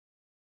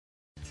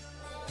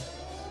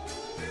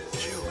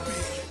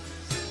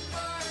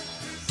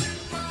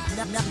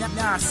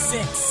Nah,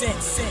 sink.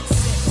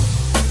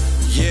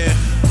 Yeah.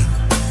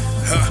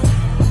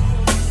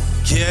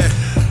 Yeah.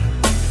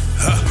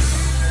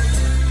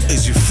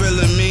 Is you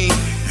feeling me?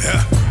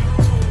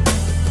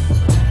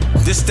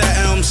 This that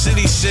Elm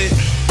City shit.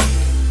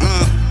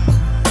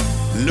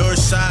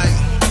 Northside.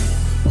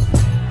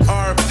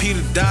 RP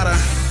to Dada.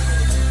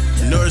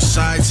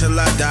 Northside till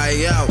I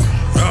die out.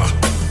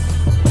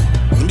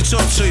 Let me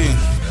talk to you.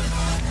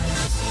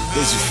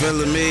 Is you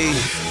feeling me?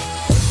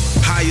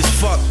 High as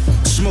fuck,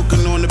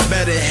 smoking on the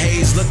better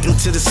haze, looking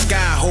to the sky,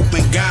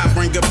 hoping God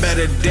bring a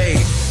better day.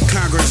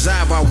 Congress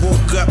Ave, I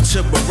woke up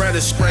to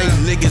Beretta spray.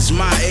 Niggas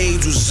my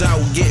age was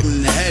out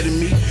getting ahead of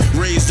me.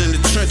 Raised in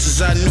the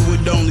trenches, I knew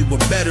it only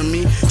would better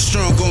me.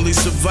 Strong only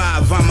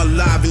survive, I'm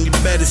alive and you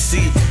better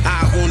see.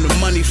 Eye on the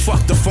money,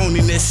 fuck the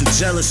phoniness and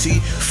jealousy.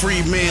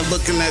 Free man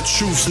looking at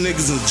truths,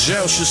 niggas in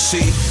jail should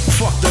see.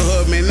 Fuck the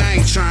hood, man,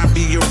 I ain't trying to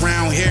be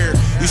around here.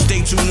 You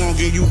stay too long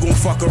and you gon'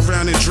 fuck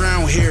around and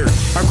drown here.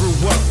 I grew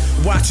up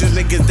watching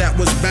niggas that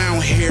was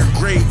bound here.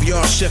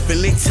 Graveyard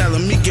shipping, they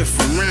telling me get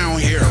from around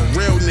here.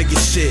 Real nigga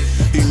shit,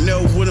 you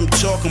know what I'm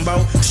talking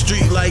about.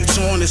 Street lights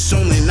on, it's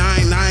only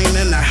 9-9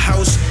 in the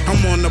house.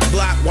 I'm on the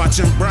block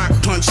watching Brock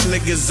punch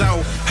niggas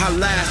out. I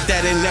laughed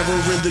at it, never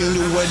really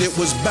knew what it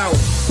was about.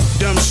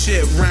 Dumb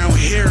shit round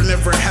here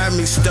never had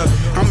me stuck.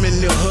 I'm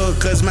in the hood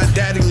cause my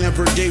daddy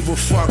never gave a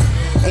fuck.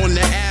 On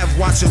the Ave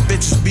watching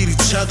bitches beat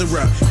each other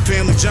up.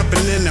 Family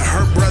jumping into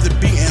her brother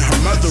beating her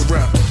mother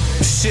up.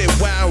 Shit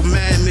wild,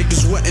 man,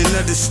 niggas wouldn't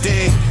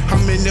understand.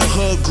 I'm in the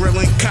hood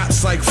grilling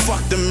cops like fuck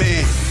the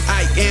man.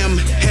 I am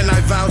and I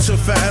vow to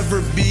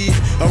forever be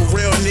a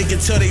real nigga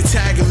till they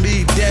tagging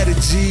me Daddy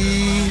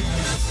G.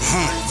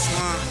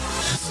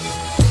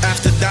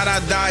 After that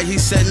I died, he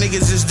said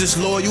niggas is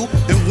disloyal.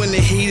 And when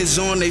the heat is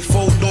on, they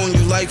fold on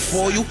you like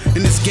foil.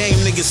 In this game,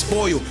 niggas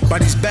spoiled by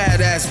these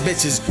badass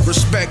bitches.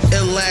 Respect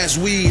ill ass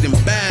weed and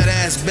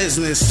badass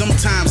business.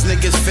 Sometimes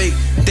niggas fake,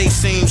 they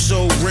seem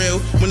so real.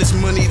 When it's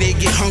money, they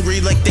get hungry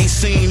like they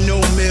seen no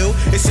meal.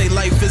 They say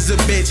life is a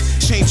bitch,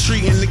 she ain't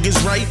treating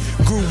niggas right.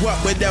 Grew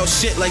up without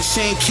shit like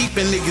she ain't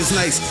keeping niggas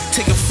nice.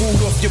 Taking food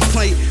off your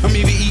plate, I'm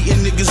even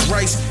eating niggas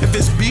rice. If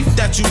it's beef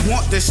that you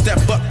want, then step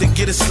up to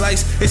get a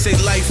slice. They say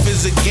life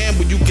is a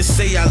gamble, you can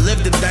say I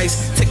live the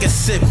dice. Take a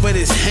sip, but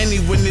it's Henny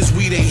when this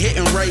weed ain't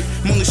hitting right.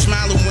 I'm only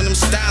smiling when I'm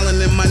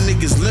styling and my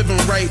niggas living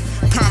right.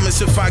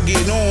 Promise if I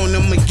get on,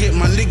 I'ma get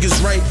my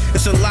niggas right.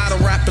 It's a lot of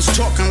rappers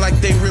talking like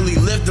they really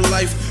lived the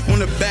life.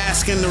 Wanna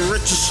bask in the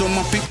riches so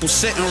my people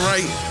sitting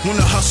right.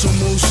 Wanna hustle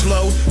move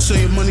slow so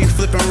your money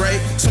flipping right.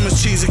 So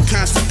much cheese and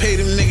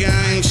constipated, nigga,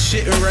 I ain't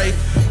shitting right.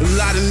 A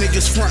lot of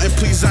niggas frontin',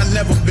 please, I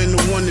never been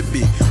the one to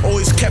be.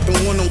 Always kept it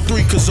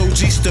 103 cause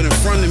OG stood in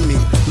front of me.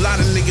 A lot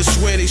of niggas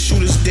swear they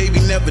shooters, they be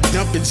never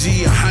dumping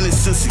G. 100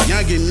 since a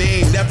youngin',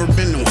 they ain't never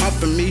been no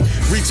humping me.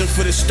 Reaching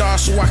for the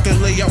stars so I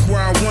can lay up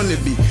where I wanna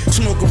be.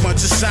 Smoke a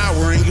bunch of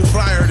sour and get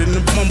fired in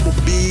the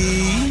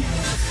bumblebee.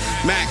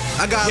 Mac,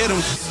 I got hit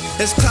him.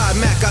 It's Clyde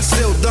Mack, I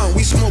still don't.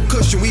 We smoke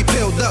cushion, we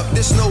peeled up,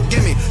 this no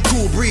gimmick.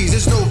 Cool breeze,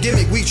 it's no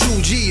gimmick, we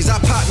true G's. I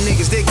pop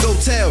niggas, they go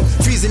tell.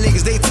 Freezing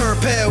niggas, they turn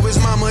pale. His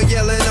mama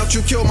yelling out,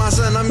 you killed my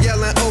son, I'm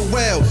yelling, oh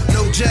well.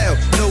 No jail,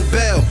 no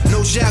bail,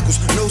 no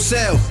shackles, no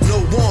cell,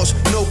 no warrants,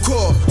 no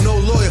court, no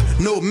lawyer,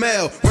 no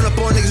mail. Run up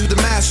on niggas with the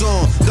mask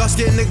on, dark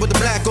skinned nigga with the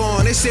black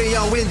on. They say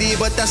y'all windy,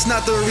 but that's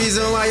not the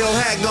reason why your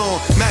hat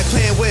gone. Mac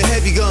playing with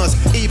heavy guns,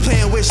 E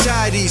playing with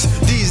shidies.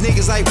 These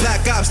niggas like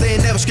black ops, they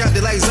ain't never scrapped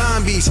it like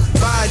zombies.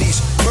 Bodies,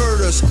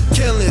 murders,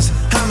 killings,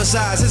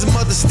 homicides. His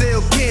mother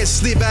still can't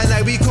sleep at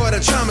night, we caught her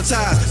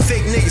traumatized.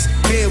 Fake niggas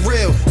being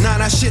real, nah,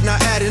 that shit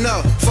not adding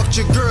up. Fucked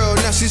your girl,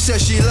 now she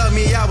said she loved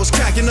me, I was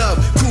cracking up.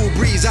 Cool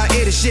breeze, I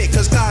hear the shit,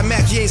 cause Clyde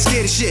Mack, he ain't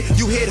scared of shit.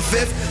 You hear the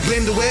fifth,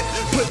 blame the whip,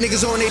 put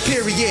niggas on their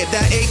period.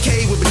 That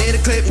AK with banana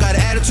clip, got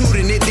an attitude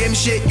and it damn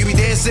shit. You be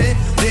dancing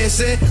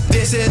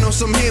on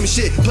some hammer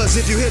shit. Plus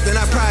if you hit, then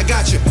I probably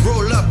got you.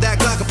 Roll up that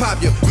Glock and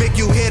pop you, make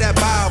you hear that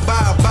bow,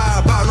 bow,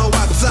 bow, bow, no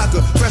waka flocka.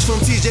 Fresh from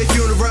TJ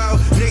funeral,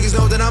 niggas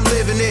know that I'm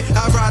living it.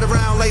 I ride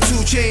around like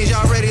 2 Chainz,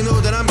 y'all already know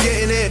that I'm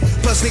getting it.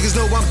 Plus niggas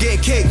know I'm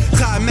getting cake.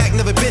 Clyde Mack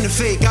never been a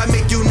fake, I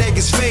make you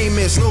niggas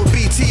famous. No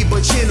BT,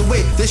 but chin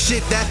away. This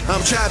shit that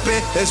I'm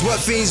trapping is what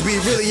fiends be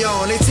really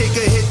on. They take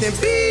a hit, then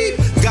beep.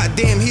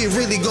 Goddamn, he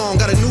really gone.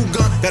 Got a new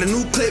gun, got a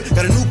new clip,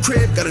 got a new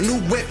crib, got a new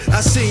whip.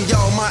 I seen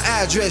y'all my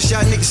address,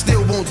 y'all niggas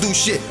still won't do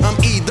shit. I'm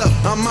E'd up,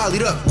 I'm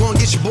mollied up. Go and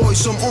get your boy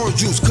some orange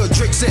juice, cause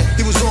Drake said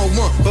he was on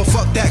 1. But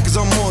fuck that, cause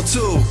I'm on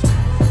 2.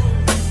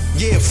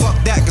 Yeah, fuck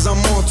that, cause I'm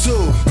on 2.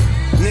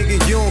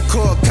 Nigga, you don't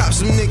call cops,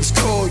 some niggas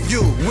call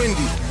you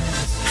windy.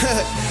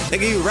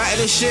 Nigga, you writing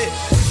this shit?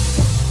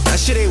 That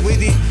shit ain't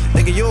windy.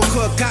 Nigga, you don't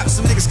call cops,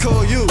 some niggas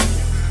call you.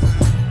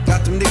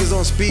 Got them niggas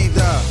on speed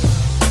dial.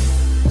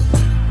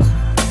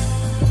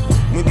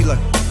 Windy like